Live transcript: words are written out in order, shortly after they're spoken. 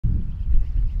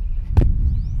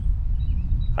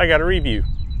I got a review.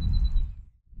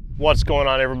 What's going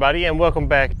on, everybody, and welcome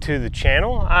back to the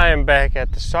channel. I am back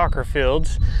at the soccer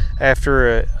fields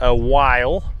after a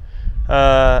while.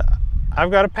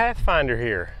 I've got a Pathfinder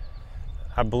here.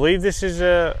 I believe this is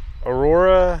a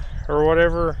Aurora or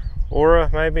whatever, Aura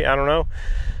maybe, I don't know.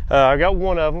 I got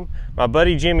one of them. My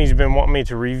buddy Jimmy's been wanting me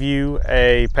to review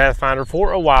a Pathfinder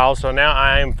for a while, so now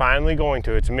I am finally going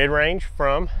to. It's a mid-range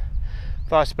from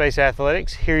Thoughtspace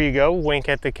Athletics. Here you go, wink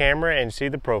at the camera and see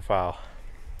the profile.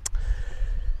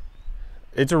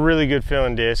 It's a really good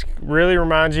feeling disc. Really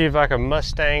reminds you of like a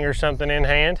Mustang or something in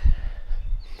hand.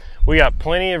 We got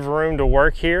plenty of room to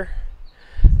work here.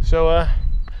 So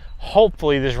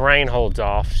hopefully this rain holds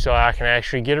off so I can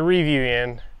actually get a review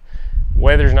in.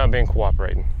 Weather's not been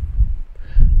cooperating.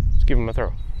 Let's give him a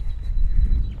throw.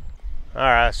 All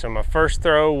right, so my first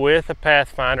throw with a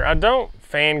Pathfinder. I don't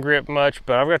fan grip much,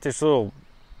 but I've got this little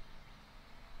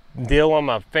deal on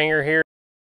my finger here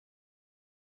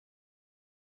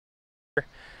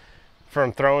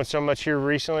from throwing so much here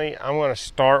recently. I'm going to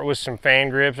start with some fan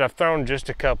grips. I've thrown just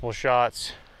a couple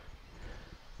shots.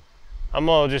 I'm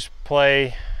going to just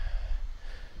play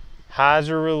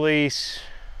hyzer release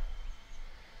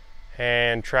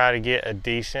and try to get a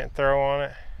decent throw on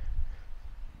it.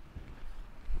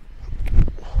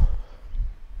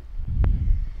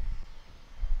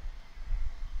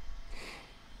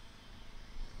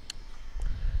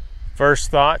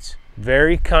 First thoughts,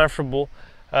 very comfortable.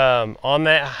 On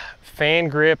that fan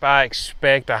grip, I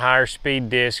expect a higher speed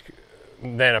disc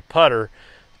than a putter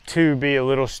to be a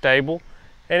little stable,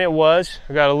 and it was.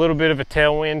 I got a little bit of a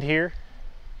tailwind here.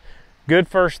 Good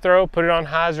first throw, put it on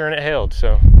hyzer and it held,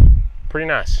 so pretty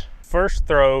nice. First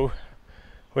throw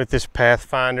with this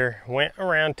Pathfinder went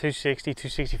around 260,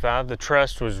 265. The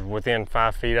trust was within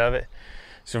 5 feet of it,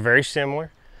 so very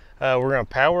similar. We're gonna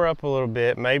power up a little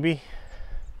bit, maybe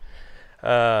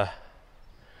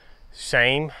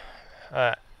same,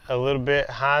 a little bit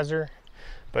hyzer,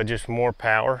 but just more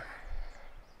power.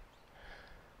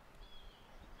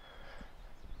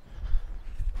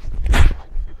 I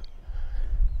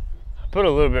put a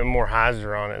little bit more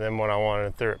hyzer on it than what I wanted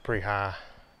and threw it pretty high.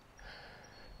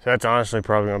 So that's honestly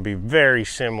probably going to be very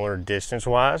similar distance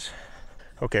wise.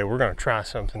 Okay, we're going to try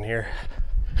something here.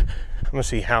 I'm going to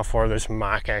see how far this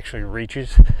mic actually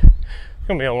reaches. It's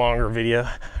going to be a longer video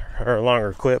or a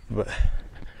longer clip, but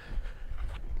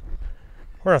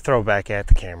we're going to throw back at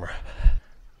the camera.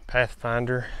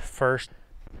 Pathfinder first.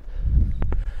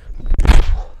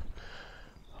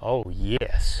 Oh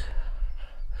yes.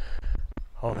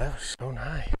 Oh, that was so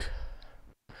nice.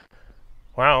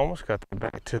 Wow, I almost got that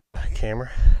back to the camera.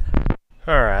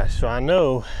 All right, so I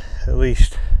know at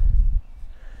least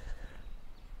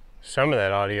some of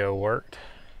that audio worked.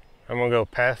 I'm gonna go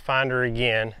Pathfinder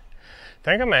again. I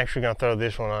think I'm actually gonna throw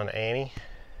this one on Annie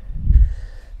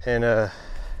and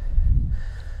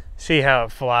see how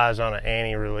it flies on an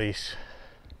Annie release.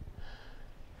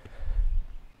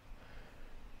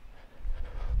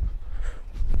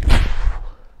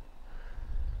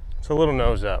 It's a little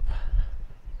nose up,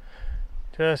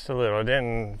 just a little. It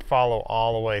didn't follow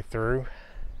all the way through,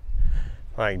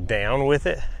 like down with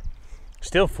it.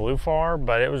 Still flew far,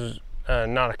 but it was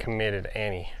not a committed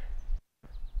Annie.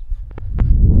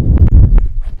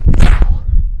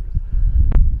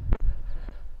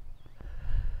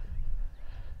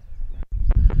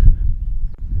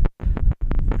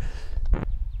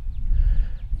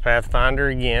 Pathfinder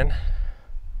again.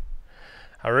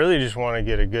 I really just want to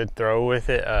get a good throw with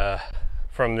it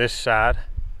from this side.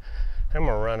 I'm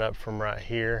gonna run up from right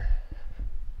here.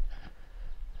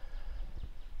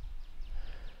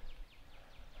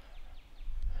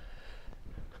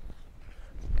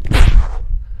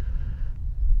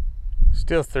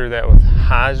 Still threw that with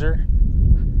hyzer.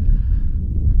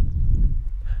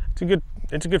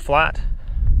 It's a good flight.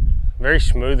 Very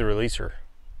smooth releaser.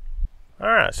 All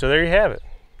right, so there you have it.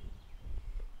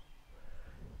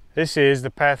 This is the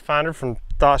Pathfinder from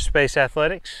Thoughtspace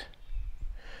Athletics.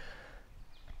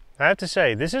 I have to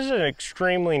say, this is an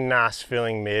extremely nice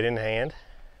feeling mid in hand.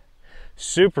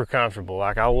 Super comfortable.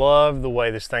 Like, I love the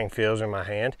way this thing feels in my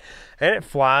hand, and it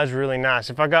flies really nice.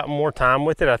 If I got more time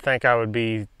with it, I think I would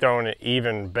be throwing it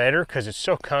even better because it's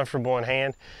so comfortable in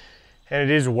hand, and it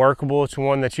is workable. It's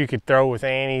one that you could throw with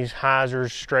Annies,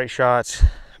 hyzers, straight shots.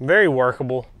 Very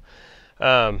workable.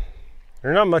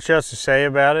 There's not much else to say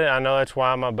about it. I know that's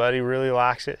why my buddy really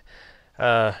likes it.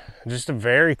 Just a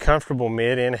very comfortable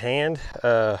mid in hand.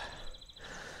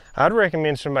 I'd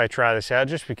recommend somebody try this out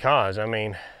just because, I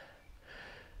mean,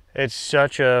 it's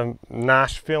such a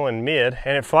nice feeling mid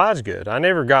and it flies good. I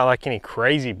never got like any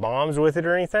crazy bombs with it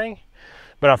or anything,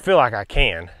 but I feel like I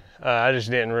can. I just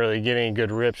didn't really get any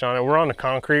good rips on it. We're on the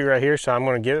concrete right here, so I'm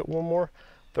going to give it one more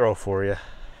throw for you.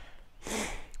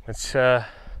 Let's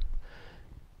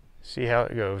see how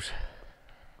it goes.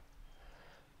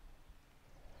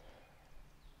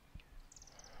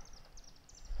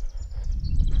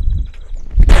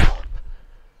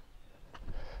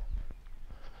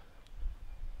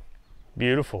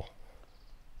 Beautiful.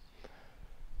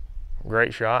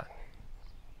 Great shot.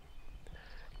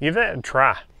 Give that a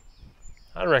try.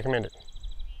 I'd recommend it.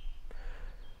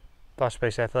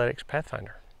 Thoughtspace Athletics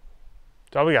Pathfinder.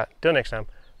 That's all we got. Till next time.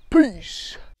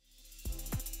 Peace.